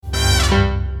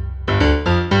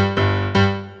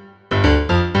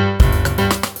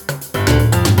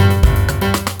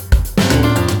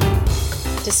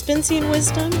dispensing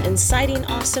wisdom, inciting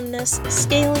awesomeness,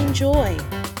 scaling joy.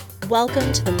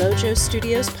 Welcome to the MoJOE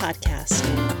Studios podcast.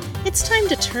 It's time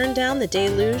to turn down the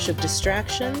deluge of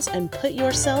distractions and put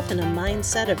yourself in a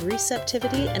mindset of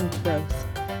receptivity and growth.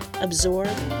 Absorb,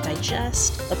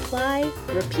 digest, apply,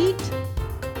 repeat.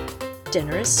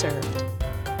 Dinner is served.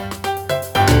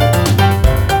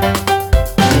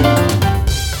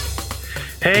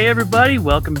 Hey everybody,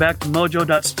 welcome back to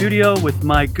MoJOE.studio with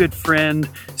my good friend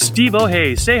Stevo.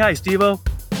 Hey, say hi, Stevo.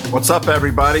 What's up,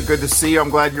 everybody? Good to see you.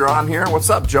 I'm glad you're on here. What's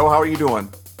up, Joe? How are you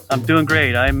doing? I'm doing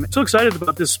great. I'm so excited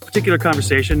about this particular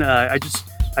conversation. I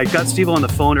got Stevo on the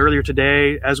phone earlier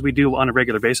today, as we do on a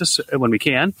regular basis when we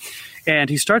can, and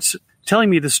he starts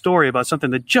telling me the story about something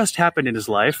that just happened in his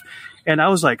life, and I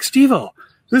was like, Stevo,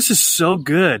 this is so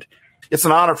good. It's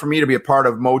an honor for me to be a part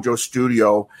of MoJOE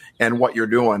Studio and what you're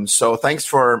doing. So thanks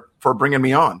for bringing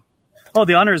me on. Oh,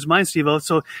 the honor is mine, Stevo.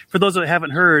 So for those that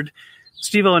haven't heard,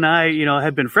 Stevo and I,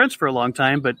 had been friends for a long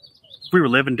time, but we were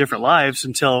living different lives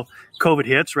until COVID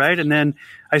hits, right? And then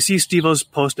I see Stevo's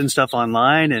posting stuff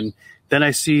online, and then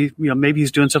I see, maybe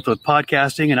he's doing something with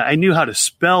podcasting, and I knew how to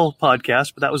spell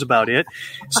podcast, but that was about it.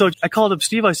 So I called up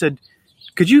Stevo. I said,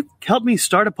 could you help me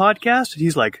start a podcast? And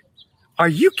he's like, are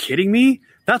you kidding me?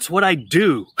 That's what I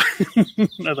do. I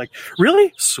was like,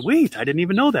 really? Sweet. I didn't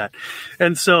even know that.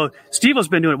 And so Stevo's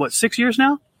been doing it, 6 years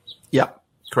now? Yeah,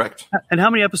 correct. And how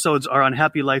many episodes are on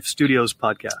Happy Life Studios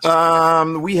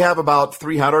podcast? We have about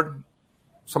 300,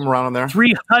 somewhere around in there.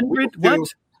 300?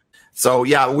 What? So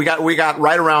yeah, we got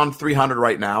right around 300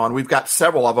 right now, and we've got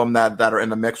several of them that are in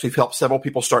the mix. We've helped several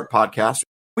people start podcasts.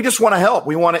 We just want to help.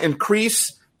 We want to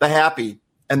increase the happy.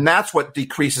 And that's what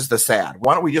decreases the sad.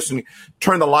 Why don't we just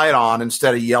turn the light on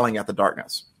instead of yelling at the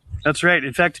darkness? That's right.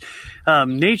 In fact,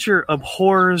 nature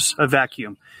abhors a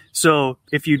vacuum. So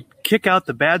if you kick out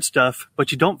the bad stuff,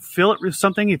 but you don't fill it with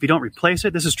something, if you don't replace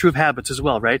it, this is true of habits as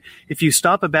well, right? If you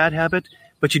stop a bad habit,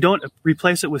 but you don't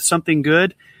replace it with something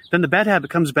good, then the bad habit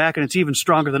comes back and it's even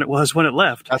stronger than it was when it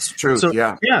left. That's true. So,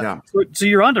 yeah. So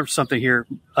you're onto something here,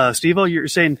 Stevo. You're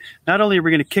saying not only are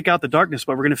we going to kick out the darkness,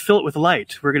 but we're going to fill it with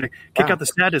light. We're going to kick out the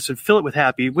sadness and fill it with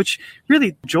happy, which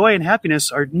really joy and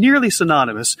happiness are nearly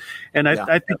synonymous. And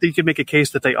I think that you can make a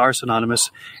case that they are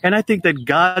synonymous. And I think that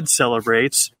God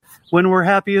celebrates when we're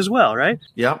happy as well, right?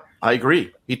 Yeah, I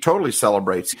agree. He totally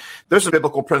celebrates. There's a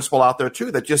biblical principle out there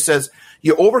too that just says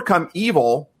you overcome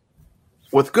evil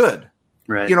with good.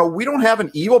 Right. We don't have an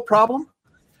evil problem.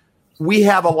 We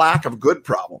have a lack of good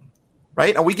problem,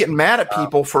 right? And we get mad at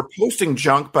people for posting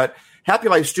junk, but Happy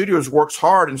Life Studios works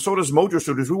hard, and so does MoJOE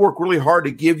Studios. We work really hard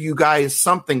to give you guys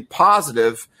something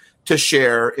positive to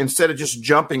share instead of just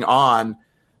jumping on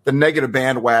the negative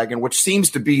bandwagon, which seems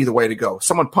to be the way to go.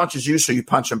 Someone punches you, so you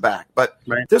punch them back. But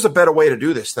There's a better way to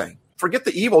do this thing. Forget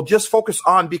the evil. Just focus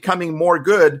on becoming more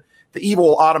good. The evil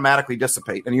will automatically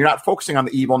dissipate. And you're not focusing on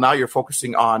the evil. Now you're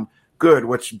focusing on good,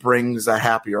 which brings a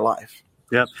happier life.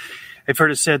 Yep. I've heard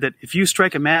it said that if you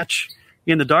strike a match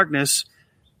in the darkness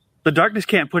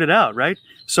can't put it out, right?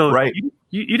 So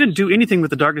you didn't do anything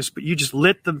with the darkness, but you just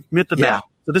lit the match.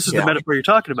 So this is the metaphor you're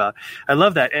talking about. I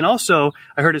love that. And also,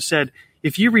 I heard it said,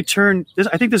 if you return,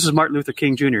 I think this is Martin Luther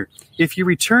King Jr., if you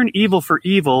return evil for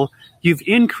evil, you've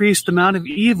increased the amount of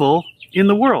evil in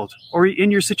the world or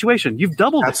in your situation. You've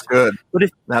doubled That's it. Good.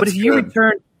 But if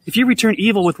you return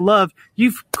evil with love,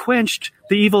 you've quenched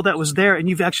the evil that was there, and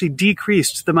you've actually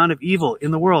decreased the amount of evil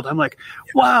in the world. I'm like,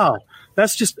 wow,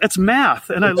 that's math,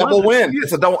 and I love it. Double win.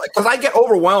 It's a double, because I get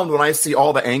overwhelmed when I see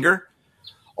all the anger,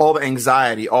 all the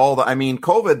anxiety,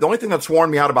 COVID. The only thing that's worn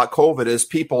me out about COVID is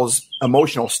people's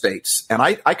emotional states, and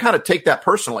I kind of take that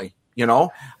personally.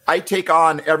 I take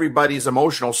on everybody's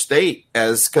emotional state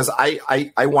because I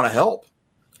want to help.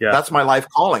 Yeah. That's my life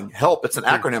calling. Help. It's an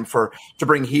acronym to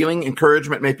bring healing,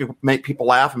 encouragement, make people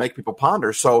laugh, and make people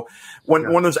ponder. So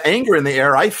when there's anger in the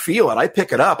air, I feel it. I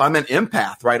pick it up. I'm an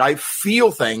empath, right? I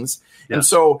feel things. Yeah. And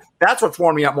so that's what's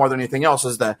worn me out more than anything else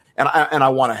is that, and I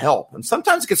want to help. And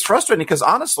sometimes it gets frustrating because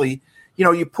honestly,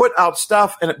 you put out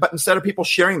stuff, but instead of people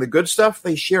sharing the good stuff,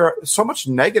 they share so much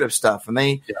negative stuff.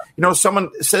 And someone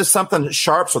says something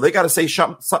sharp, so they got to say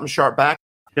something sharp back.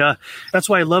 Yeah, that's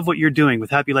why I love what you're doing with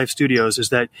Happy Life Studios is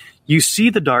that you see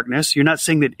the darkness. You're not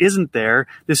saying that isn't there.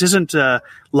 This isn't la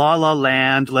la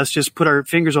land. Let's just put our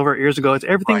fingers over our ears and go,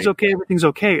 everything's okay, everything's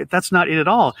okay. That's not it at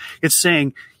all. It's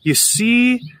saying you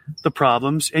see the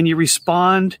problems and you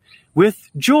respond with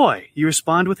joy. You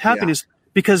respond with happiness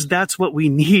because that's what we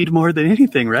need more than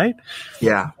anything, right?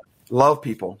 Yeah. Love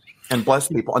people and bless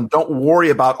people and don't worry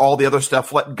about all the other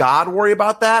stuff. Let God worry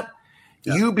about that.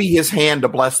 Yeah. You be his hand to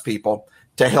bless people,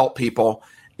 to help people,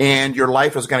 and your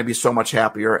life is going to be so much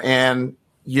happier. And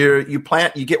you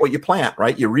plant, you get what you plant,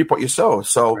 right? You reap what you sow.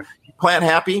 So you plant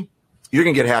happy, you're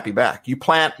going to get happy back. You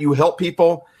plant, you help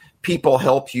people, people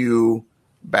help you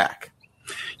back.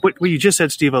 What you just said,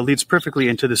 Stevo, leads perfectly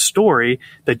into the story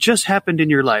that just happened in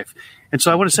your life. And so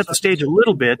I want to set the stage a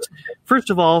little bit. First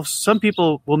of all, some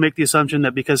people will make the assumption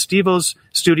that because Stevo's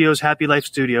studio is Happy Life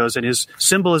Studios and his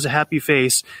symbol is a happy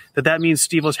face, that means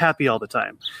Stevo's happy all the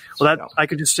time. Well, I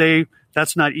could just say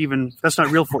that's not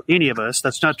real for any of us.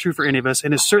 That's not true for any of us.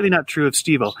 And it's certainly not true of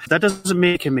Stevo. That doesn't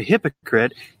make him a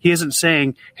hypocrite. He isn't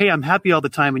saying, hey, I'm happy all the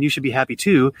time and you should be happy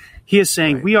too. He is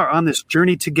saying we are on this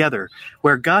journey together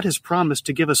where God has promised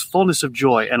to give us fullness of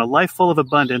joy and a life full of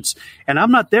abundance. And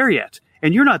I'm not there yet.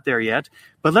 And you're not there yet,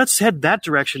 but let's head that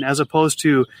direction as opposed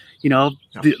to,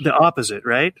 the opposite,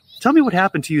 right? Tell me what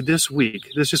happened to you this week.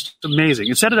 It's just amazing.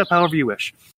 And set it up however you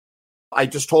wish. I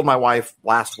just told my wife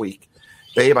last week,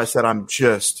 babe, I said, I'm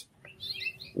just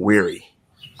weary.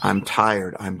 I'm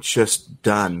tired. I'm just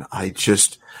done.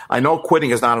 I know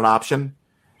quitting is not an option,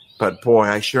 but boy,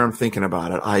 I sure am thinking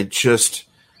about it. I just,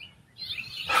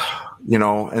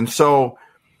 and so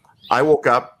I woke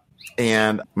up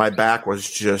and my back was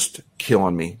just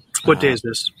killing me. What day is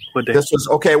this? What day? This was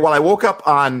okay. Well, I woke up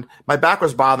my back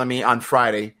was bothering me on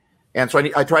Friday. And so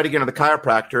I tried to get into the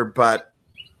chiropractor, but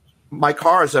my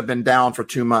cars have been down for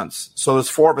 2 months. So there's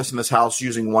 4 of us in this house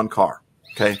using one car.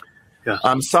 Okay. Yeah.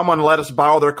 Someone let us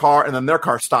borrow their car and then their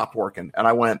car stopped working. And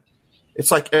I went,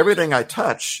 it's like everything I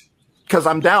touch, because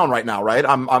I'm down right now, right?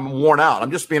 I'm worn out.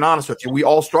 I'm just being honest with you. We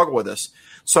all struggle with this.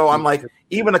 So I'm like,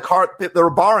 even the car that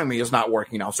they're borrowing me is not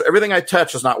working now. So everything I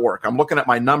touch does not work. I'm looking at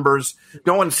my numbers.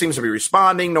 No one seems to be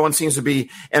responding. No one seems to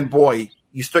be. And boy,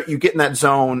 you get in that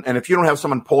zone. And if you don't have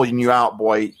someone pulling you out,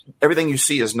 boy, everything you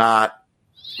see is not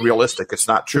realistic. It's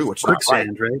not true. It's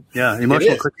quicksand, not right? Yeah.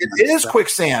 Emotional quicksand. It is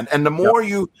quicksand. And the more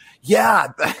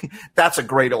that's a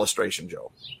great illustration,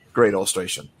 Joe. Great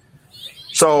illustration.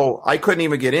 So I couldn't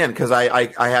even get in because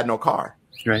I had no car.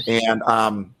 Right.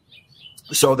 And,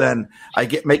 so then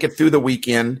I make it through the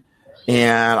weekend,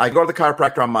 and I go to the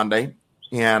chiropractor on Monday,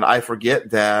 and I forget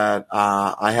that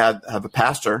I have a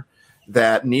pastor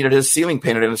that needed his ceiling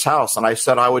painted in his house, and I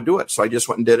said I would do it. So I just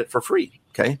went and did it for free.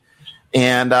 Okay.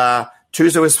 And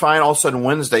Tuesday was fine. All of a sudden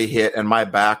Wednesday hit, and my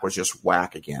back was just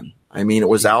whack again. I mean, it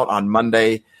was out on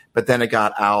Monday, but then it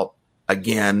got out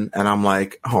again, and I'm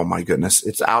like, oh my goodness,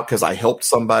 it's out because I helped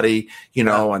somebody,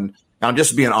 and I'm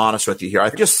just being honest with you here. I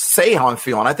just say how I'm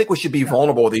feeling. I think we should be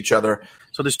vulnerable with each other.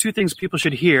 So there's 2 things people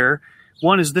should hear.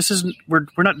 One is we're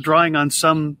not drawing on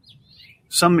some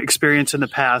experience in the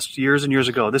past, years and years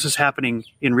ago. This is happening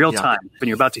in real time, and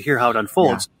you're about to hear how it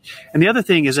unfolds. Yeah. And the other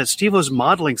thing is that Stevo's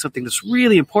modeling something that's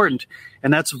really important,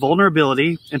 and that's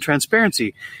vulnerability and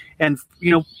transparency. And,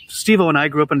 Stevo and I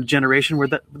grew up in a generation where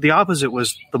the opposite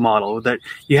was the model, that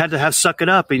you had to suck it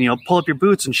up and, pull up your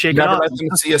boots and shake it off. Never let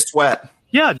them see a sweat.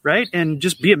 Yeah, right. And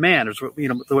just be a man, is what,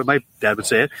 the way my dad would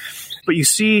say it. But you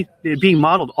see it being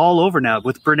modeled all over now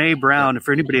with Brene Brown. And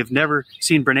for anybody who've never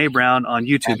seen Brene Brown on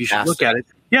YouTube, you should look at it.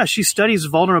 Yeah, she studies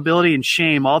vulnerability and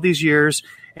shame all these years.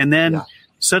 And then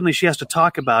suddenly she has to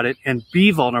talk about it and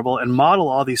be vulnerable and model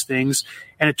all these things.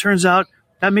 And it turns out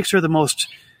that makes her the most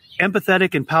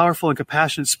empathetic and powerful and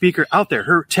compassionate speaker out there.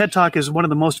 Her TED Talk is one of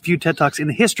the most viewed TED Talks in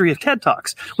the history of TED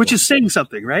Talks, which is saying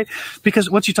something, right? Because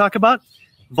what you talk about,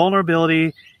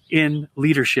 vulnerability in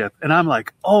leadership. And I'm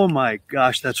like, oh my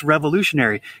gosh, that's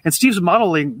revolutionary. And Steve's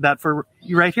modeling that for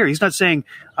you right here. He's not saying,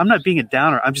 I'm not being a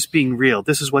downer. I'm just being real.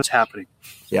 This is what's happening.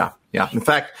 Yeah. Yeah. In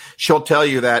fact, she'll tell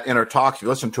you that in her talks, if you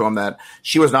listen to him, that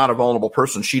she was not a vulnerable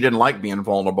person. She didn't like being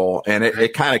vulnerable. And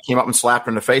it kind of came up and slapped her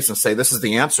in the face and say, this is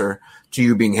the answer to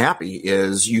you being happy,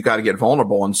 is you got to get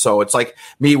vulnerable. And so it's like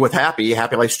me with Happy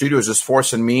Life Studios is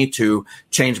forcing me to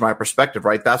change my perspective,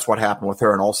 right? That's what happened with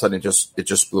her. And all of a sudden it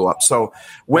just blew up. So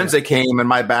Wednesday came and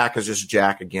my back is just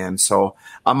jack again. So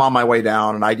I'm on my way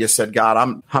down and I just said, God,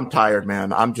 I'm tired,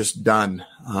 man. I'm just done.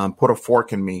 Put a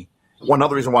fork in me. One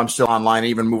other reason why I'm still online,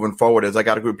 even moving forward, is I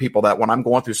got a group of people that when I'm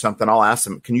going through something, I'll ask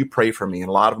them, can you pray for me? And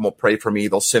a lot of them will pray for me.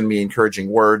 They'll send me encouraging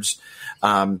words.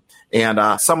 And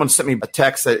someone sent me a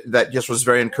text that just was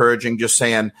very encouraging, just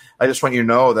saying, I just want you to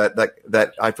know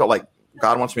that I felt like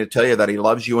God wants me to tell you that he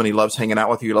loves you and he loves hanging out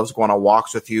with you. He loves going on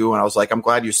walks with you. And I was like, I'm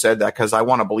glad you said that because I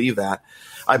want to believe that.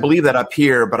 I believe that up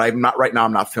here, but I'm not right now.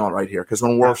 I'm not feeling right here because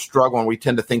when we're struggling, we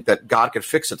tend to think that God could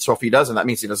fix it. So if he doesn't, that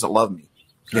means he doesn't love me.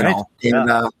 You know?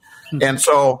 Yeah. And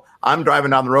so I'm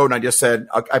driving down the road and I just said,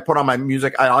 I put on my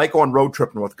music. I like going road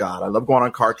tripping with God. I love going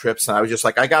on car trips. And I was just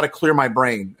like, I got to clear my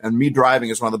brain. And me driving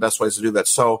is one of the best ways to do that.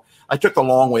 So I took the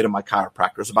long way to my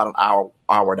chiropractor. It's about an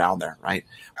hour down there, right?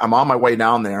 I'm on my way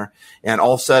down there. And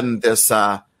all of a sudden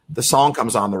the song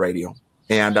comes on the radio.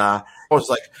 And I was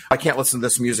like, I can't listen to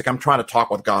this music. I'm trying to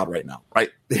talk with God right now, right?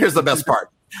 Here's the best part.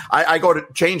 I go to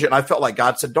change it, and I felt like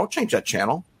God said, don't change that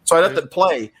channel. So I let it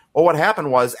play. Well, what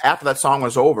happened was after that song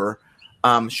was over,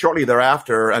 shortly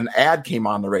thereafter, an ad came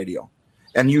on the radio.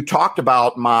 And you talked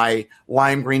about my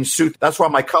lime green suit. That's why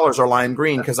my colors are lime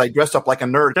green, because I dressed up like a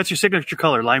nerd. That's your signature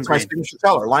color, lime green. My signature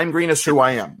color. Lime green is who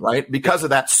I am, right? Because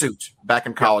of that suit back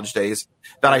in college days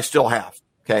that I still have,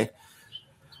 okay?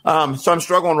 So I'm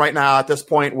struggling right now at this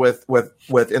point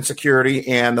with insecurity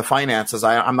and the finances.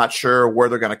 I'm not sure where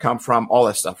they're going to come from, all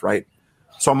that stuff, right?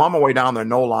 So I'm on my way down there,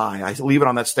 no lie. I leave it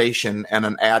on that station, and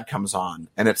an ad comes on,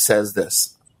 and it says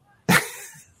this.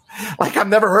 Like, I've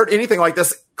never heard anything like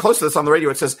this, close to this on the radio.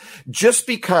 It says, just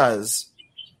because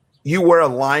you wear a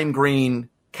lime green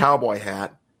cowboy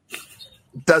hat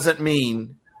doesn't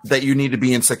mean that you need to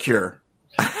be insecure.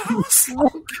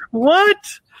 What?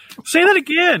 Say that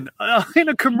again in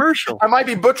a commercial. I might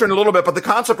be butchering a little bit, but the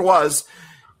concept was,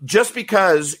 just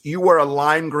because you wear a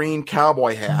lime green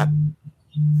cowboy hat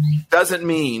doesn't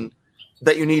mean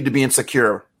that you need to be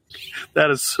insecure. That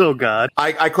is so God.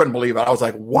 I couldn't believe it. I was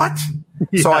like, what?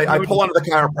 Yeah, so I pull into the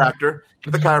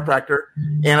chiropractor,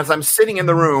 and as I'm sitting in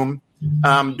the room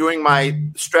doing my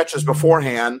stretches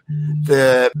beforehand,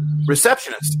 the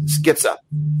receptionist gets up.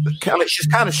 She's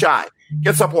kind of shy.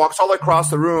 Gets up, walks all the way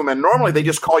across the room, and normally they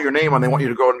just call your name when they want you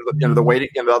to go into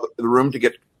the room to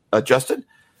get adjusted.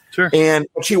 Sure. And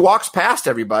she walks past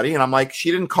everybody, and I'm like,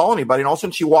 she didn't call anybody. And all of a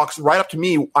sudden, she walks right up to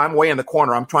me. I'm way in the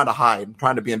corner. I'm trying to hide. I'm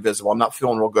trying to be invisible. I'm not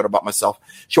feeling real good about myself.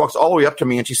 She walks all the way up to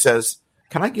me, and she says,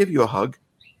 "Can I give you a hug?"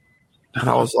 And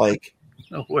I was like,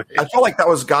 no way. I felt like that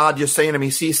was God just saying to me,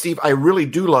 "See, Steve, I really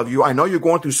do love you. I know you're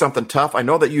going through something tough. I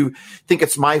know that you think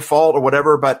it's my fault or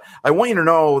whatever, but I want you to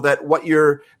know that what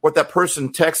that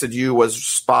person texted you was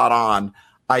spot on.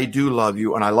 I do love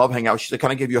you, and I love hanging out." She said, "Can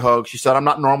I give you a hug?" She said, "I'm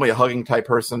not normally a hugging type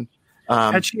person."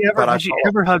 Had she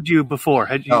ever hugged you before?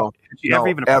 Had she ever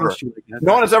even approached you? Like that?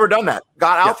 No one has ever done that.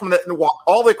 Got out from and walked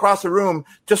all the way across the room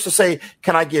just to say,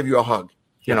 "Can I give you a hug?"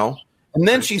 You know? And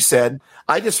then she said,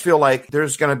 "I just feel like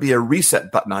there's going to be a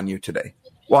reset button on you today."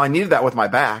 Well, I needed that with my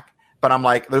back, but I'm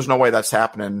like, there's no way that's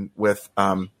happening with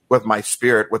my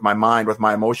spirit, with my mind, with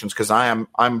my emotions, because I'm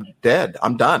dead.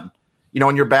 I'm done. You know,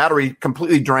 when your battery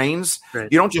completely drains, you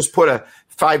don't just put a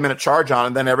 5-minute charge on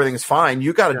and then everything's fine.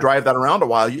 You got to drive that around a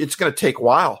while. It's going to take a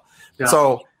while. Yeah.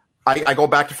 So I go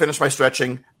back to finish my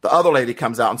stretching. The other lady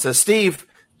comes out and says, "Steve,"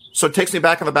 so it takes me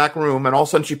back in the back room, and all of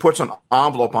a sudden she puts an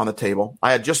envelope on the table.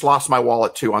 I had just lost my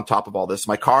wallet too on top of all this.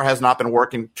 My car has not been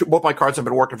working. Both my cars have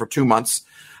been working for 2 months.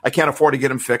 I can't afford to get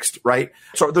them fixed, right?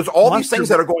 So there's all these things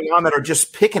that are going on that are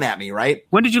just picking at me, right?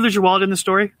 When did you lose your wallet in the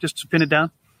story? Just to pin it down.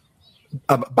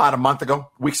 About a month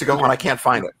ago, weeks ago, and I can't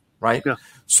find it, right? Yeah.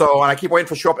 So, and I keep waiting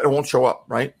for it to show up, and it won't show up,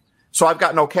 right? So I've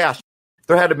got no cash.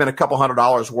 There had to have been a couple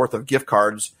 $100 worth of gift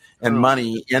cards and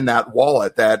money in that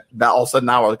wallet that all of a sudden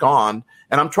now are gone.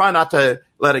 And I'm trying not to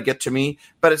let it get to me.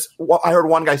 But I heard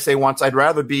one guy say once, "I'd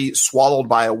rather be swallowed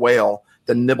by a whale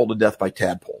than nibbled to death by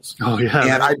tadpoles." Oh, yeah.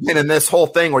 And I've been in this whole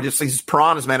thing where just these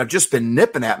piranhas, man, have just been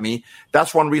nipping at me.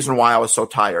 That's one reason why I was so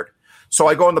tired. So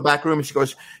I go in the back room,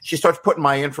 and she starts putting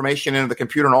my information into the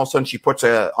computer, and all of a sudden she puts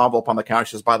an envelope on the counter.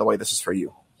 She says, "By the way, this is for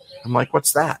you." I'm like,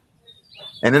 "What's that?"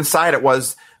 And inside it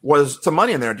was some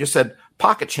money in there. It just said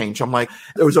pocket change. I'm like,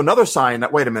 there was another sign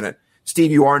that, wait a minute,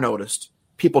 Steve, you are noticed.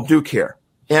 People do care.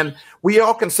 And we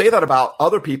all can say that about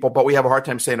other people, but we have a hard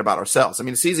time saying it about ourselves. I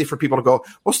mean, it's easy for people to go,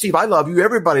 "Well, Steve, I love you.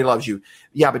 Everybody loves you."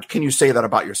 Yeah, but can you say that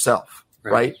about yourself?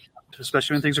 Right?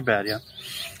 Especially when things are bad, yeah.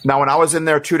 Now, when I was in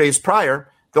there 2 days prior,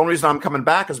 the only reason I'm coming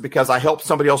back is because I helped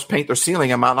somebody else paint their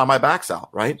ceiling and my back's out,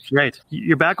 right? Right.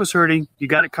 Your back was hurting. You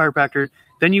got it chiropractor.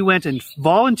 Then you went and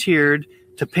volunteered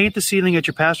to paint the ceiling at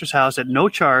your pastor's house at no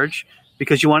charge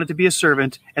because you wanted to be a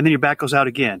servant, and then your back goes out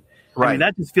again. Right. I mean,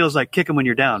 that just feels like kicking when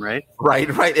you're down, right? Right.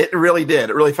 It really did.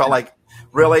 It really felt like,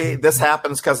 really, this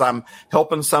happens because I'm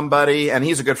helping somebody, and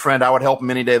he's a good friend. I would help him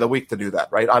any day of the week to do that,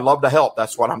 right? I love to help.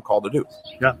 That's what I'm called to do.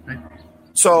 Yeah. Right.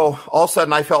 So all of a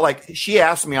sudden I felt like she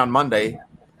asked me on Monday,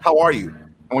 "How are you?"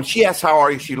 And when she asks, "How are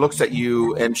you?" she looks at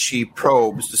you and she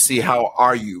probes to see, how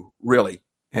are you really?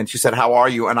 And she said, "How are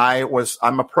you?" And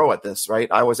I'm a pro at this,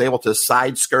 right? I was able to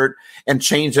side skirt and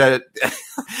change it.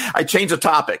 I changed the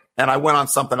topic and I went on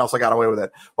something else. I got away with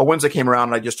it. Well, Wednesday came around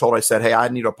and I just told her, I said, "Hey, I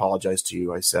need to apologize to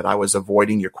you." I said, "I was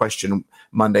avoiding your question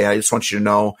Monday. I just want you to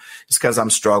know it's because I'm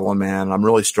struggling, man. I'm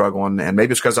really struggling. And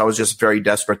maybe it's because I was just very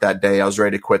desperate that day. I was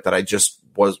ready to quit, that I just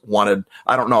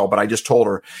I don't know, but I just told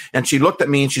her." And she looked at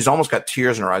me and she's almost got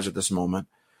tears in her eyes at this moment.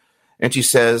 And she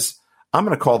says, "I'm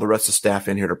going to call the rest of the staff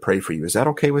in here to pray for you. Is that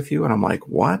okay with you?" And I'm like,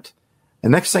 "What?"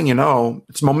 And next thing you know,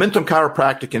 it's Momentum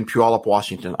Chiropractic in Puyallup,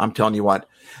 Washington. I'm telling you what,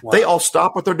 They all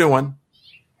stop what they're doing.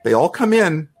 They all come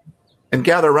in and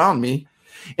gather around me.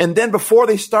 And then before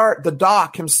they start, the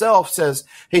doc himself says,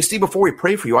 hey, Steve, before we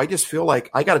pray for you, I just feel like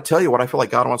I got to tell you what I feel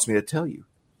like God wants me to tell you.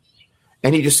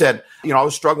 And he just said, I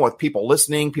was struggling with people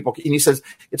listening, and he says,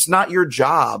 it's not your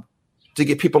job to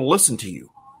get people to listen to you.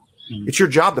 It's your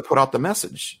job to put out the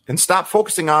message and stop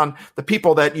focusing on the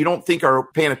people that you don't think are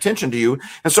paying attention to you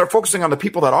and start focusing on the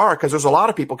people that are, because there's a lot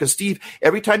of people. Because Steve,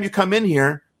 every time you come in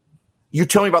here, you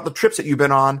tell me about the trips that you've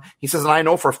been on. He says, and I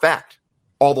know for a fact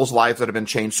all those lives that have been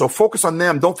changed. So focus on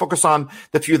them. Don't focus on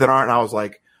the few that aren't. And I was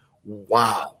like,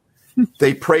 wow,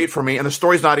 they prayed for me, and the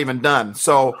story's not even done.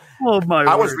 So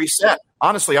I was reset.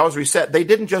 Honestly, I was reset. They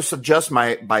didn't just adjust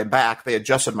my back. They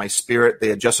adjusted my spirit. They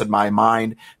adjusted my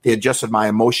mind. They adjusted my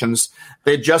emotions.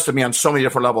 They adjusted me on so many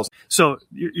different levels. So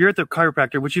you're at the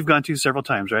chiropractor, which you've gone to several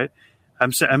times, right?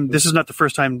 This is not the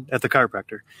first time at the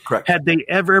chiropractor. Correct. Had they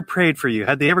ever prayed for you?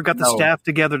 Had they ever got the staff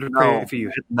together to pray for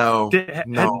you? No.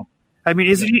 I mean,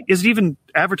 is it even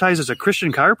advertised as a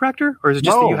Christian chiropractor, or is it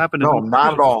just that you happen to? No,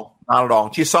 not at all. Not at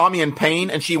all. She saw me in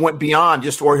pain, and she went beyond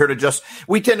just, we're here to just,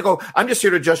 we tend to go, I'm just here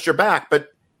to adjust your back. But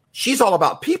she's all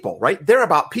about people, right? They're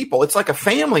about people. It's like a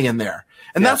family in there.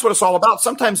 And that's what it's all about.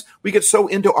 Sometimes we get so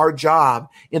into our job,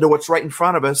 into what's right in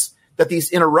front of us, that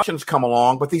these interruptions come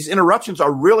along. But these interruptions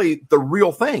are really the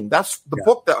real thing. That's the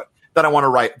book that I want to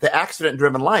write, The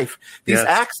Accident-Driven Life. These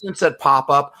accidents that pop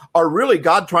up are really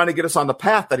God trying to get us on the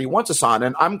path that he wants us on.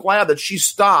 And I'm glad that she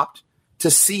stopped to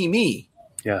see me.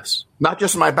 Yes. Not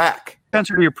just my back.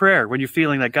 Answer to your prayer when you're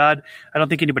feeling like, God, I don't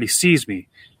think anybody sees me.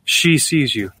 She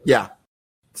sees you. Yeah.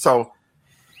 So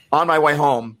on my way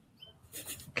home,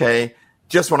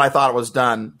 just when I thought it was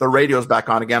done, the radio's back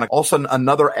on again. All of a sudden,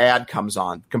 another ad comes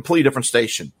on, completely different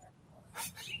station.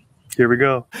 Here we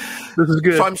go. This is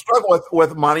good. So I'm struggling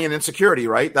with money and insecurity,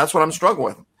 right? That's what I'm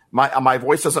struggling with. My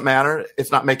voice doesn't matter.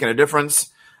 It's not making a difference.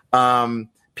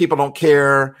 People don't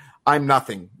care. I'm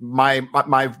nothing. My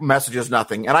message is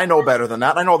nothing. And I know better than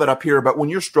that. I know that up here, but when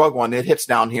you're struggling, it hits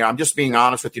down here. I'm just being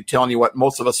honest with you, telling you what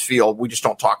most of us feel. We just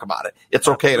don't talk about it. It's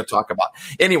okay to talk about.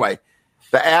 Anyway,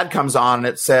 the ad comes on and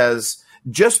it says,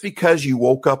 just because you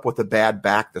woke up with a bad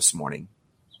back this morning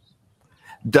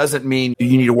doesn't mean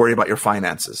you need to worry about your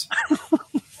finances.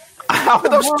 How are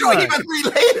those two even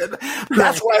related?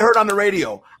 That's what I heard on the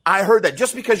radio. I heard that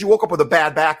just because you woke up with a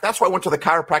bad back, that's why I went to the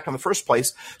chiropractor in the first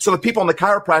place, so the people in the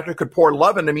chiropractor could pour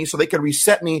love into me so they could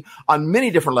reset me on many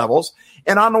different levels.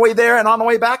 And on the way there and on the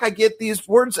way back, I get these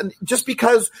words. And just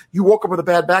because you woke up with a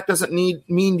bad back doesn't mean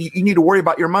you need to worry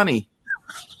about your money.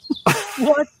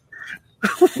 What?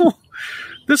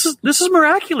 This is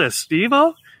miraculous,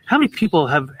 Stevo. How many people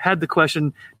have had the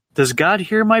question, does God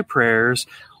hear my prayers?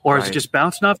 Or is it just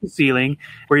bouncing off the ceiling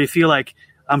where you feel like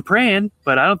I'm praying,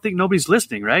 but I don't think nobody's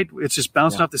listening, right? It's just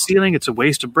bouncing off the ceiling. It's a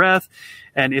waste of breath.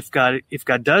 And if God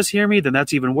does hear me, then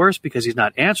that's even worse because he's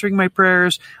not answering my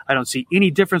prayers. I don't see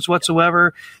any difference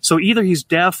whatsoever. So either he's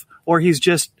deaf or he's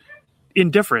just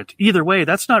indifferent. Either way,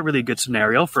 that's not really a good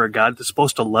scenario for a God that's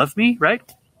supposed to love me, right?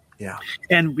 Yeah.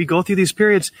 And we go through these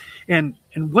periods, and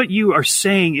what you are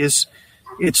saying is,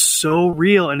 it's so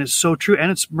real and it's so true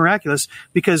and it's miraculous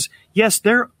because, yes,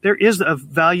 there is a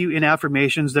value in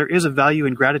affirmations. There is a value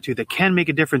in gratitude that can make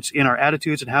a difference in our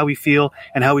attitudes and how we feel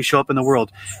and how we show up in the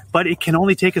world. But it can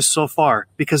only take us so far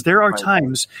because there are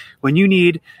times when you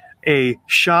need a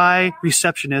shy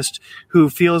receptionist who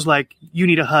feels like you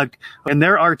need a hug. And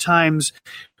there are times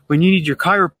when you need your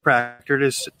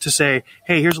chiropractor to say,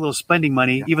 hey, here's a little spending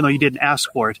money, even though you didn't ask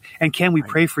for it. And can we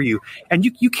pray for you? And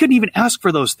you couldn't even ask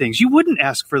for those things. You wouldn't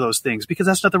ask for those things because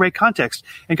that's not the right context.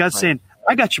 And God's saying,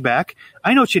 I got your back.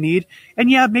 I know what you need.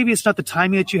 And yeah, maybe it's not the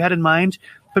timing that you had in mind,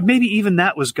 but maybe even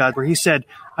that was God, where he said,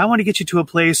 I want to get you to a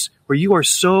place where you are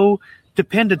so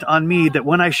dependent on me that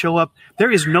when I show up, there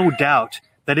is no doubt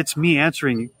that it's me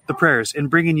answering the prayers and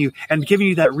bringing you and giving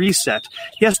you that reset.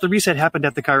 Yes, the reset happened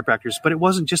at the chiropractors, but it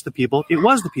wasn't just the people. It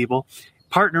was the people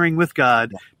partnering with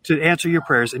God to answer your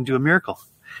prayers and do a miracle.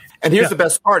 And here's the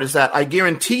best part is that I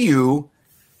guarantee you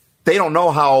they don't know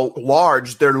how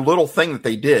large their little thing that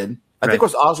they did. I think it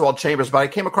was Oswald Chambers, but I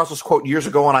came across this quote years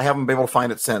ago and I haven't been able to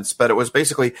find it since. But it was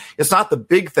basically, it's not the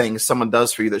big things someone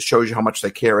does for you that shows you how much they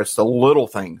care. It's the little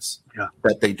things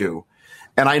that they do.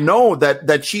 And I know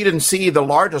that she didn't see the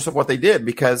largest of what they did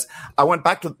because I went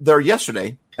back to there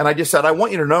yesterday and I just said, I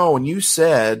want you to know when you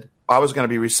said I was going to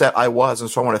be reset, I was. And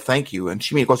so I want to thank you. And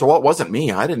she goes, well, it wasn't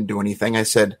me. I didn't do anything. I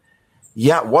said,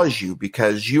 yeah, it was you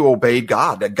because you obeyed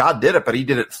God. That God did it, but he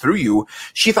did it through you.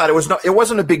 She thought it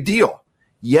wasn't a big deal.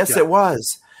 Yes, it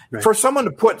was. Right. For someone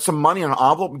to put some money in an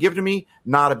envelope and give it to me,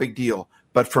 not a big deal.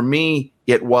 But for me,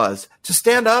 it was to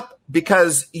stand up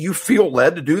because you feel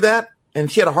led to do that.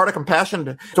 And she had a heart of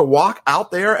compassion to walk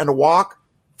out there and to walk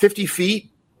 50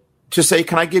 feet to say,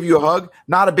 can I give you a hug?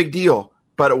 Not a big deal,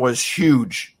 but it was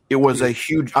huge. It was a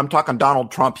huge, I'm talking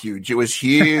Donald Trump huge. It was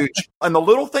huge. And the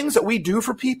little things that we do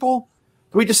for people,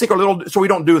 we just think are little, so we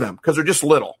don't do them because they're just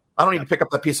little. I don't need to pick up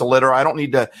that piece of litter. I don't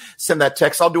need to send that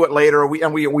text. I'll do it later. We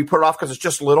put it off because it's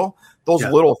just little. Those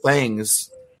little things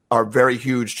are very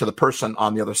huge to the person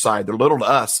on the other side. They're little to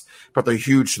us, but they're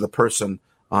huge to the person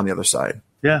on the other side.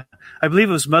 Yeah. I believe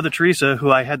it was Mother Teresa who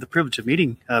I had the privilege of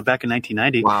meeting back in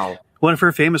 1990. Wow. One of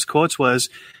her famous quotes was,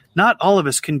 not all of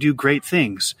us can do great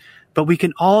things, but we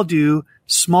can all do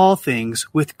small things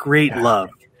with great love.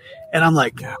 And I'm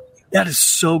like, that is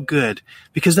so good,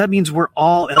 because that means we're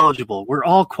all eligible. We're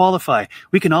all qualified.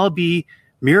 We can all be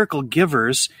miracle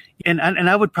givers. And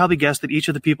I would probably guess that each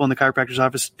of the people in the chiropractor's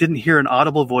office didn't hear an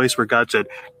audible voice where God said,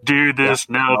 do this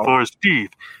now for Steve.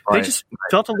 Right. They just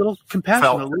felt a little compassion,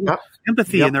 a little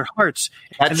empathy in their hearts.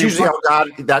 That's usually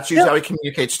how he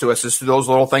communicates to us, is through those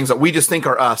little things that we just think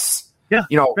are us. Yeah.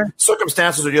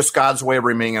 Circumstances are just God's way of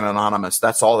remaining anonymous.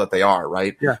 That's all that they are,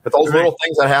 right? Yeah. But those little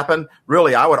things that happen,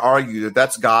 really, I would argue that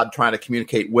that's God trying to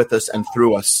communicate with us and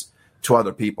through us to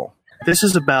other people. This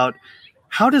is about,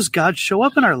 how does God show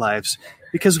up in our lives?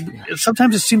 Because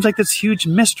sometimes it seems like this huge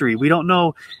mystery. We don't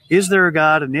know, is there a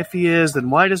God? And if he is, then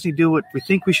why doesn't he do what we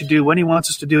think we should do when he wants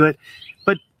us to do it?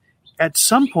 But at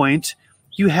some point,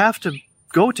 you have to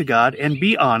go to God and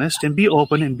be honest and be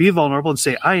open and be vulnerable and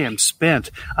say, I am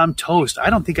spent. I'm toast. I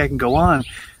don't think I can go on.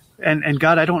 And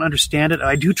God, I don't understand it.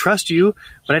 I do trust you,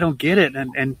 but I don't get it.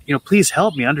 And please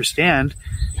help me understand,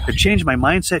 or change my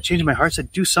mindset, change my heart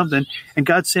set, do something. And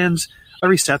God sends a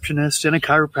receptionist and a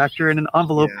chiropractor and an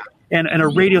envelope and a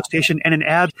radio station and an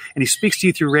ad, and he speaks to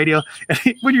you through radio.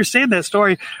 And when you're saying that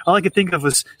story, all I could think of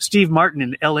was Steve Martin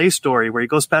in L.A. Story, where he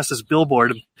goes past this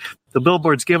billboard. The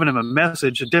billboard's giving him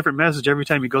a different message every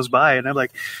time he goes by. And I'm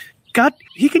like, God,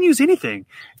 he can use anything.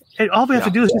 And all we have to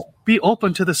do is just be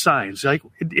open to the signs, and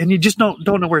you just don't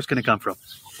know where it's going to come from.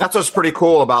 That's what's pretty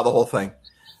cool about the whole thing.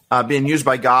 Being used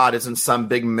by God isn't some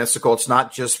big mystical. It's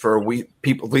not just for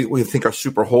people we think are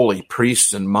super holy,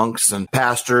 priests and monks and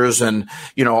pastors and,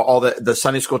 all the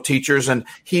Sunday school teachers. And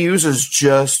he uses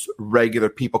just regular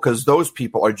people, because those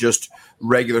people are just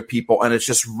regular people. And it's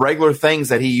just regular things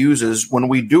that he uses when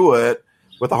we do it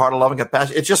with a heart of love and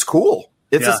compassion. It's just cool.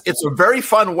 It's a very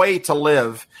fun way to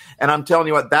live. And I'm telling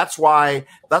you what, that's why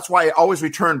I always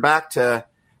return back to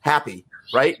happy.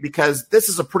 Right? Because this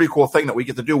is a pretty cool thing that we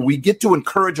get to do. We get to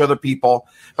encourage other people.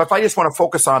 But if I just want to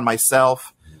focus on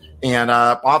myself, and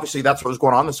obviously that's what was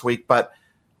going on this week, but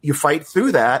you fight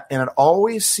through that, and it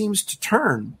always seems to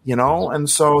turn, And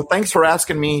so thanks for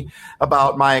asking me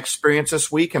about my experience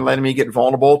this week and letting me get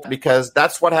vulnerable, because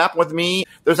that's what happened with me.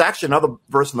 There's actually another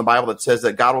verse in the Bible that says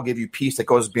that God will give you peace that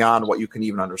goes beyond what you can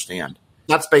even understand.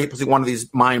 That's basically one of these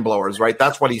mind blowers, right?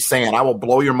 That's what he's saying. I will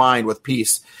blow your mind with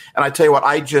peace. And I tell you what,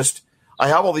 I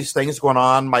have all these things going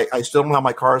on. I still don't have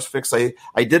my cars fixed.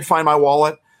 I did find my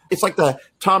wallet. It's like the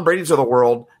Tom Brady's of the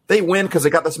world. They win because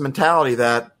they got this mentality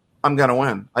that I'm going to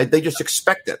win. They just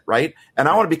expect it, right? And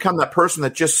I want to become that person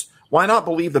that just, why not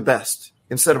believe the best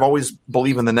instead of always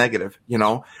believing the negative,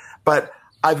 But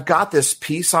I've got this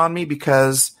peace on me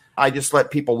because I just let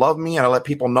people love me, and I let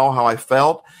people know how I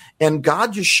felt. And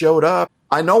God just showed up.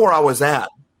 I know where I was at.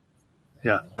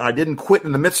 Yeah. And I didn't quit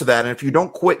in the midst of that. And if you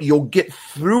don't quit, you'll get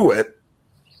through it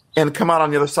and come out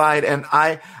on the other side. And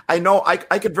I know I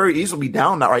could very easily be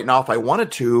down right now if I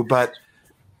wanted to, but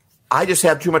I just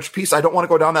have too much peace. I don't want to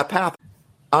go down that path.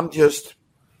 I'm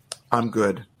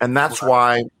good. And that's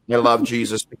why I love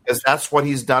Jesus, because that's what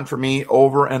he's done for me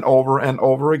over and over and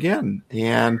over again.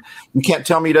 And you can't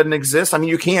tell me he doesn't exist. I mean,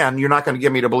 you can. You're not going to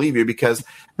get me to believe you because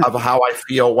of how I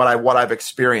feel, what I've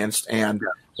experienced. And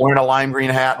wearing a lime green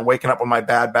hat and waking up with my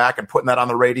bad back and putting that on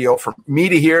the radio for me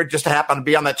to hear, just to happen to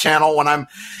be on that channel when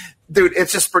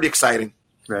it's just pretty exciting.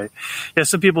 Right. Yeah.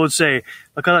 Some people would say,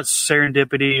 look, that's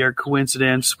serendipity or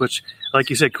coincidence, which, like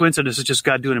you said, coincidence is just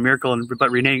God doing a miracle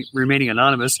but remaining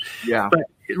anonymous. Yeah. But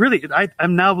really,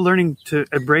 I'm now learning to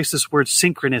embrace this word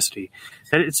synchronicity.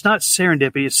 That it's not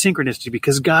serendipity, it's synchronicity,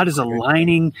 because God is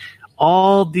aligning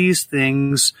all these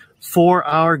things for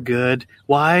our good.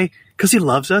 Why? Because he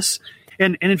loves us.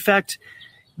 And in fact,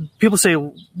 people say,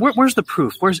 where's the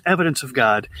proof? Where's evidence of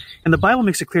God? And the Bible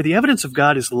makes it clear the evidence of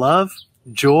God is love,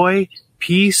 joy,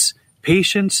 peace,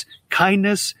 patience,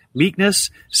 kindness,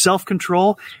 meekness,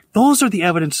 self-control. Those are the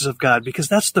evidences of God, because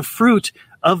that's the fruit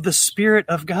of the Spirit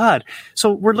of God.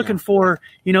 So we're looking for,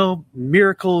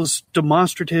 miracles,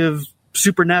 demonstrative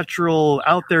supernatural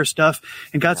out there stuff.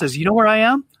 And God says, you know where I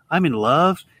am? I'm in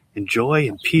love and joy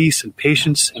and peace and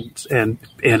patience and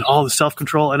all the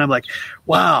self-control. And I'm like,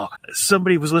 wow,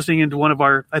 somebody was listening into one of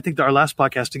our last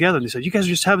podcast together, and they said, you guys are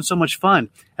just having so much fun.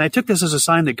 And I took this as a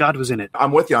sign that God was in it.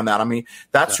 I'm with you on that. I mean,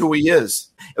 that's who he is.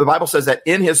 The Bible says that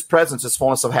in his presence is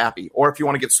fullness of happy, or if you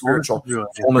want to get spiritual,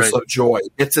 fullness of joy.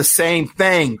 It's the same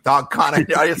thing, doggone it.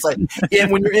 It's like,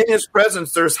 when you're in his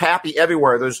presence, there's happy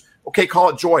everywhere. Call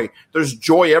it joy. There's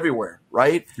joy everywhere,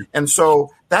 right? And so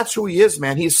that's who he is,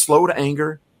 man. He's slow to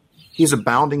anger. He's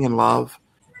abounding in love.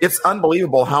 It's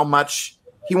unbelievable how much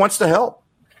he wants to help.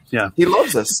 Yeah. He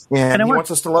loves us, and he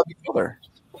wants us to love each other.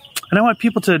 And I want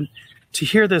people to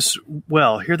hear this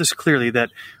clearly, that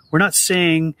we're not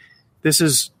saying this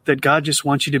is that God just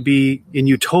wants you to be in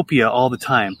utopia all the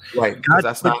time. Right.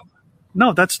 That's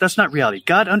not reality.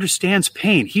 God understands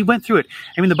pain. He went through it.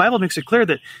 I mean, the Bible makes it clear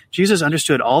that Jesus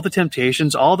understood all the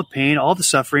temptations, all the pain, all the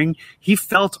suffering. He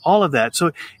felt all of that.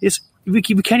 So we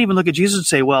can't even look at Jesus and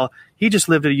say, well, he just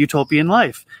lived a utopian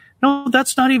life. No,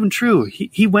 that's not even true.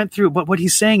 He went through, but what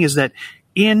he's saying is that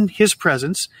in his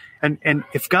presence, and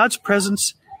if God's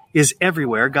presence is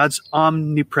everywhere, God's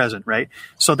omnipresent, right?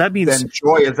 So that means then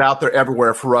joy is out there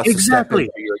everywhere for us. Exactly.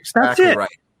 To step into. Exactly. That's it. Right.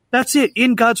 That's it.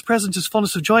 In God's presence is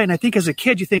fullness of joy. And I think as a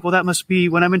kid, you think, well, that must be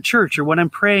when I'm in church or when I'm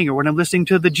praying or when I'm listening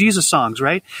to the Jesus songs,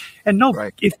 right? And no,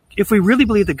 right. If we really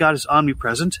believe that God is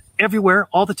omnipresent, everywhere,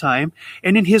 all the time,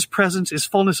 and in his presence is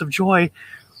fullness of joy,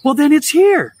 well, then it's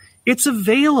here. It's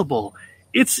available.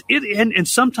 And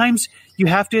sometimes you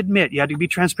have to admit, you have to be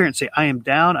transparent, say, I am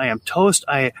down, I am toast,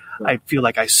 I feel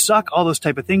like I suck, all those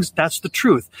type of things. That's the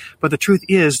truth. But the truth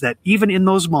is that even in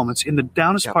those moments, in the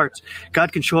downest parts,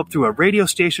 God can show up through a radio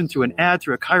station, through an ad,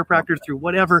 through a chiropractor, through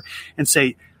whatever, and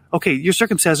say, okay, your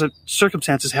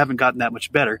circumstances haven't gotten that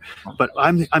much better, but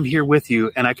I'm here with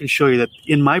you, and I can show you that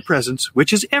in my presence,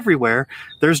 which is everywhere,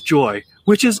 there's joy,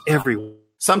 which is everywhere.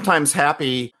 Sometimes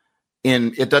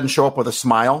it doesn't show up with a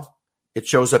smile. It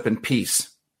shows up in peace.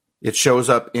 It shows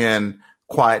up in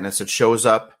quietness. It shows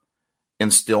up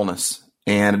in stillness.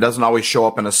 And it doesn't always show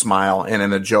up in a smile and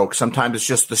in a joke. Sometimes it's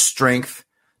just the strength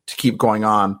to keep going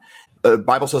on. The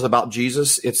Bible says about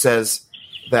Jesus, it says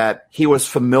that he was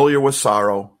familiar with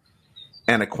sorrow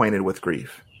and acquainted with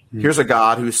grief. Mm-hmm. Here's a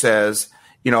God who says,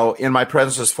 in my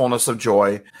presence is fullness of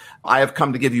joy. I have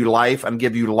come to give you life and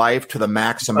give you life to the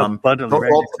maximum.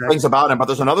 All things about him. But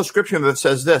there's another scripture that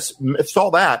says this. It's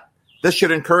all that. This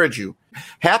should encourage you.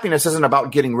 Happiness isn't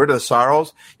about getting rid of the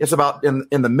sorrows. It's about in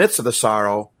the midst of the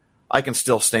sorrow, I can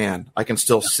still stand. I can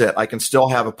still sit. I can still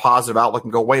have a positive outlook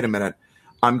and go, wait a minute,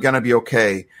 I'm going to be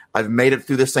okay. I've made it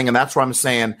through this thing. And that's what I'm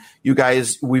saying. You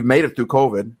guys, we've made it through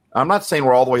COVID. I'm not saying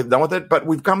we're all the way done with it, but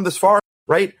we've come this far,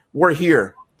 right? We're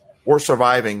here. We're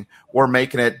surviving. We're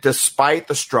making it despite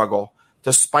the struggle,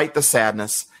 despite the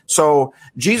sadness. So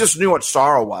Jesus knew what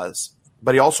sorrow was,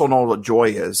 but he also knows what joy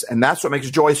is. And that's what makes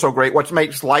joy so great. What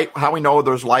makes light, how we know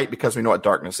there's light, because we know what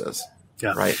darkness is.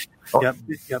 Yeah. Right. Yep.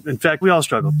 In fact, we all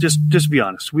struggle. Just be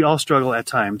honest. We all struggle at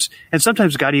times. And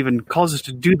sometimes God even calls us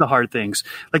to do the hard things.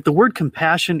 Like the word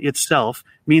compassion itself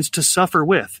means to suffer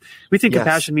with. We think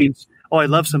compassion means, oh, I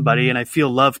love somebody and I feel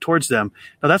love towards them.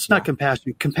 No, that's not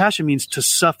compassion. Compassion means to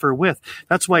suffer with.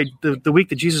 That's why the week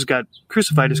that Jesus got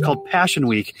crucified is called Passion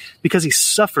Week, because he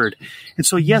suffered. And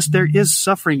so, yes, there is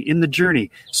suffering in the journey.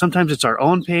 Sometimes it's our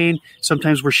own pain.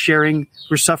 Sometimes we're suffering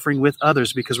with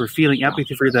others because we're feeling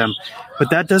empathy for them. But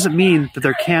that doesn't mean that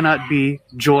there cannot be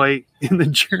joy in the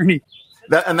journey.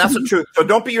 And that's the truth. So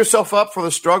don't beat yourself up for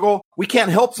the struggle. We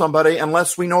can't help somebody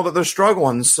unless we know that they're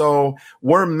struggling. So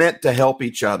we're meant to help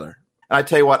each other. And I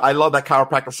tell you what, I love that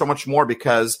chiropractor so much more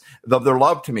because of their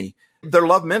love to me. Their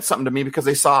love meant something to me because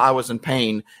they saw I was in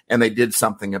pain and they did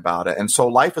something about it. And so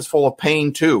life is full of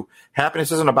pain too.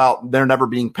 Happiness isn't about there never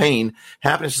being pain.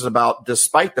 Happiness is about,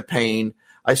 despite the pain,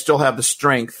 I still have the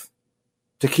strength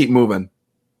to keep moving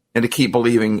and to keep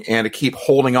believing and to keep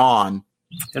holding on.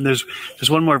 And there's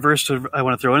one more verse I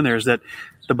want to throw in there, is that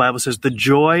the Bible says, the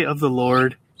joy of the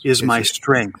Lord is my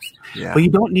strength. Yeah. Well, you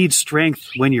don't need strength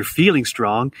when you're feeling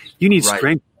strong. You need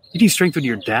strength. You need strength when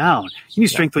you're down. You need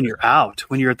strength when you're out,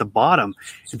 when you're at the bottom.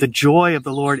 The joy of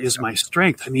the Lord is my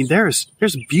strength. I mean, there's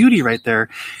beauty right there.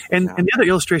 And the other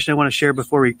illustration I want to share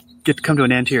before we come to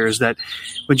an end here is that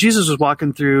when Jesus was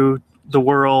walking through the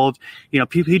world,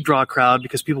 he'd draw a crowd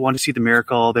because people want to see the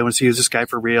miracle. They want to see, is this guy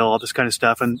for real? All this kind of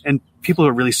stuff. And people who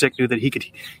are really sick knew that he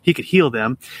could heal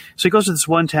them. So he goes to this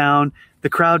one town. The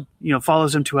crowd,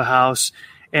 follows him to a house.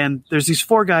 And there's these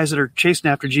 4 guys that are chasing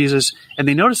after Jesus. And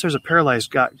they notice there's a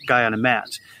paralyzed guy on a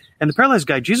mat. And the paralyzed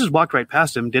guy, Jesus walked right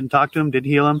past him, didn't talk to him, didn't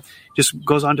heal him, just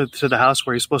goes on to the house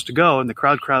where he's supposed to go, and the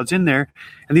crowd's in there.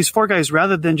 And these four guys,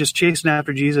 rather than just chasing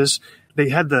after Jesus, they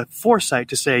had the foresight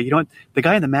to say, you know what, the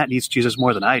guy on the mat needs Jesus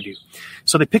more than I do.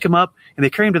 So they pick him up and they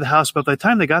carry him to the house. But by the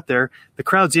time they got there, the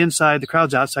crowd's inside, the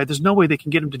crowd's outside. There's no way they can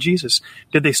get him to Jesus.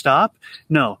 Did they stop?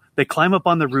 No. They climb up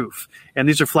on the roof. And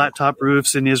these are flat top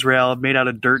roofs in Israel made out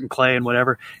of dirt and clay and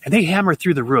whatever. And they hammer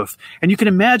through the roof. And you can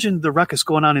imagine the ruckus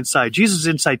going on inside. Jesus is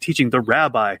inside teaching the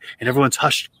rabbi, and everyone's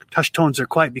hushed tones are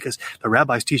quiet because the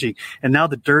rabbi's teaching. And now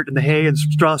the dirt and the hay and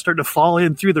straw starting to fall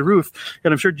in through the roof.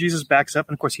 And I'm sure Jesus backs up.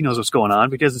 And of course, he knows what's going on,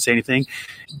 but he doesn't say anything.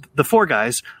 The four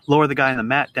guys lower the guy on the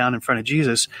mat down in front of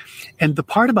Jesus. And the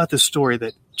part about this story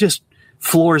that just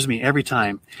floors me every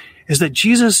time is that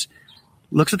Jesus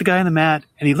looks at the guy on the mat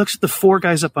and he looks at the four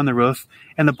guys up on the roof.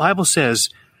 And the Bible says,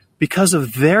 because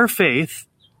of their faith,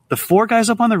 the four guys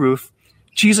up on the roof,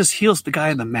 Jesus heals the guy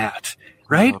on the mat.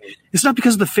 Right? It's not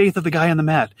because of the faith of the guy on the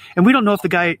mat. And we don't know if the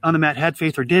guy on the mat had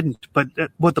faith or didn't, but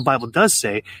what the Bible does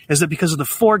say is that because of the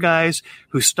four guys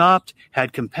who stopped,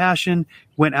 had compassion,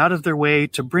 went out of their way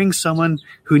to bring someone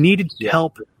who needed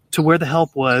help to where the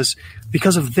help was,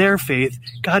 because of their faith,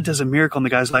 God does a miracle in the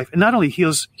guy's life. And not only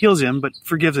heals him, but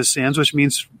forgives his sins, which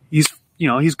means he's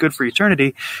good for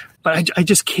eternity. But I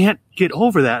just can't get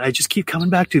over that. I just keep coming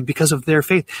back to because of their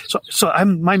faith. So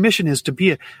my mission is to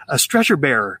be a stretcher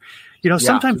bearer.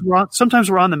 Sometimes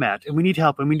we're on the mat and we need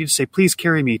help and we need to say, please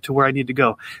carry me to where I need to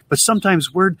go. But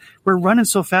sometimes we're running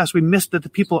so fast we miss that the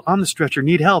people on the stretcher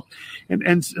need help.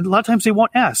 And a lot of times they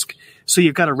won't ask. So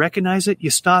you've got to recognize it. You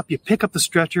stop, you pick up the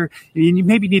stretcher, and you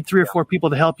maybe need 3 or 4 people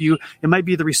to help you. It might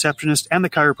be the receptionist and the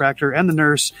chiropractor and the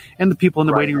nurse and the people in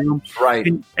the waiting room. Right.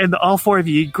 And all 4 of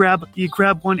you grab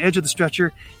one edge of the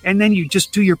stretcher, and then you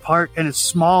just do your part, and it's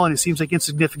small and it seems like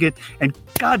insignificant, and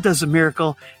God does a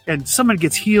miracle, and someone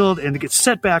gets healed and gets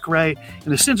set back right,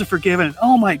 and the sins are forgiven. And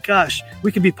oh my gosh,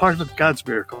 we can be part of God's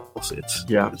miracles. It's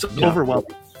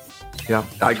overwhelming. Yeah,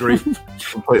 I agree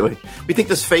completely. We think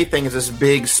this faith thing is this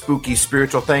big, spooky,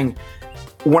 spiritual thing.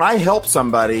 When I help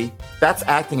somebody, that's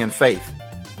acting in faith,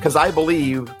 because I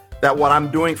believe that what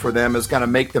I'm doing for them is going to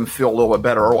make them feel a little bit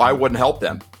better, or I wouldn't help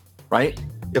them, right?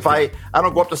 If I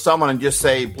don't go up to someone and just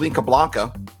say Blinka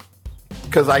Blanca,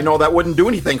 because I know that wouldn't do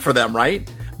anything for them, right?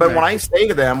 But when I say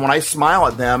to them, when I smile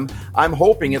at them, I'm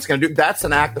hoping it's going to do. That's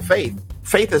an act of faith.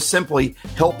 Faith is simply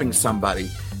helping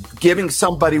somebody, giving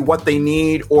somebody what they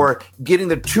need, or getting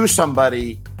them to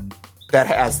somebody that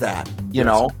has that, you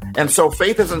know? And so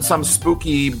faith isn't some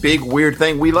spooky, big, weird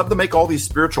thing. We love to make all these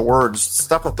spiritual words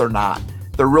stuff that they're not.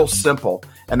 They're real simple.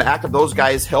 And the act of those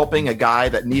guys helping a guy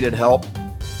that needed help,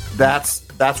 that's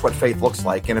what faith looks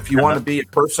like. And if you want to be a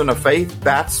person of faith,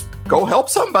 go help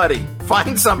somebody,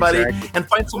 find somebody, and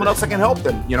find someone else that can help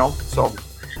them, you know? So,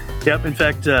 yep. In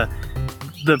fact,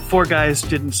 the 4 guys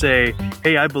didn't say,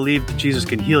 hey, I believe that Jesus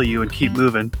can heal you, and keep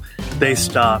moving. They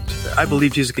stopped. I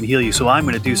believe Jesus can heal you, so I'm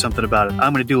going to do something about it.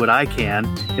 I'm going to do what I can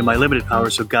in my limited power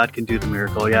so God can do the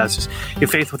miracle. Yeah, it's just,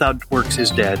 if faith without works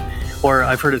is dead. Or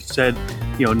I've heard it said,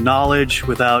 knowledge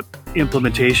without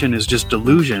implementation is just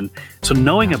delusion. So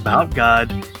knowing about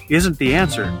God isn't the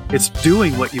answer. It's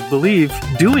doing what you believe.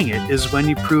 Doing it is when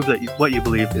you prove that what you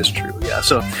believe is true. Yeah.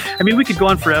 So, we could go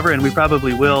on forever, and we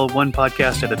probably will, one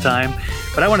podcast at a time.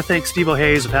 But I want to thank Stevo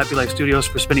Hayes of Happy Life Studios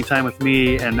for spending time with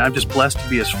me. And I'm just blessed to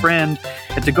be his friend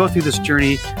and to go through this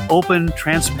journey, open,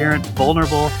 transparent,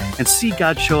 vulnerable, and see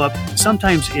God show up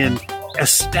sometimes in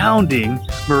astounding,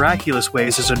 miraculous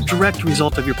ways as a direct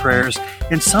result of your prayers.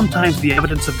 And sometimes the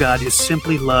evidence of God is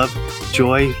simply love,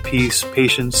 joy, peace,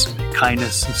 patience,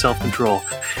 kindness, and self-control.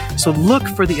 So look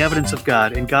for the evidence of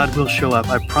God, and God will show up,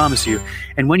 I promise you.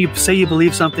 And when you say you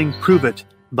believe something, prove it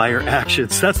by your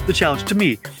actions. That's the challenge to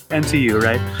me and to you,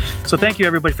 right? So thank you,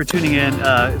 everybody, for tuning in.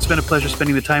 It's been a pleasure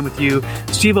spending the time with you.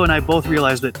 Stevo and I both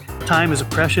realize that time is a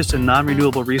precious and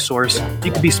non-renewable resource.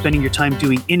 You could be spending your time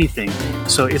doing anything.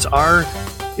 So it's our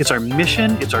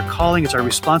mission, it's our calling, it's our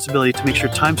responsibility to make sure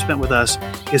time spent with us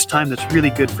is time that's really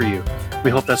good for you.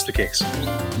 We hope that's the case.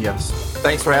 Yes.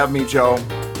 Thanks for having me, Joe.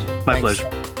 My pleasure.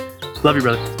 Love you,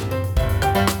 brother.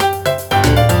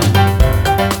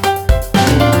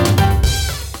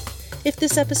 If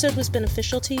this episode was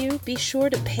beneficial to you, be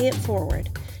sure to pay it forward,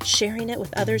 sharing it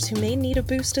with others who may need a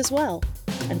boost as well.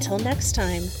 Until next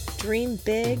time, dream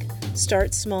big,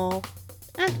 start small,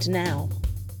 act now.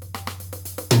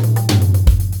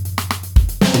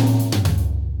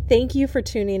 Thank you for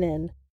tuning in.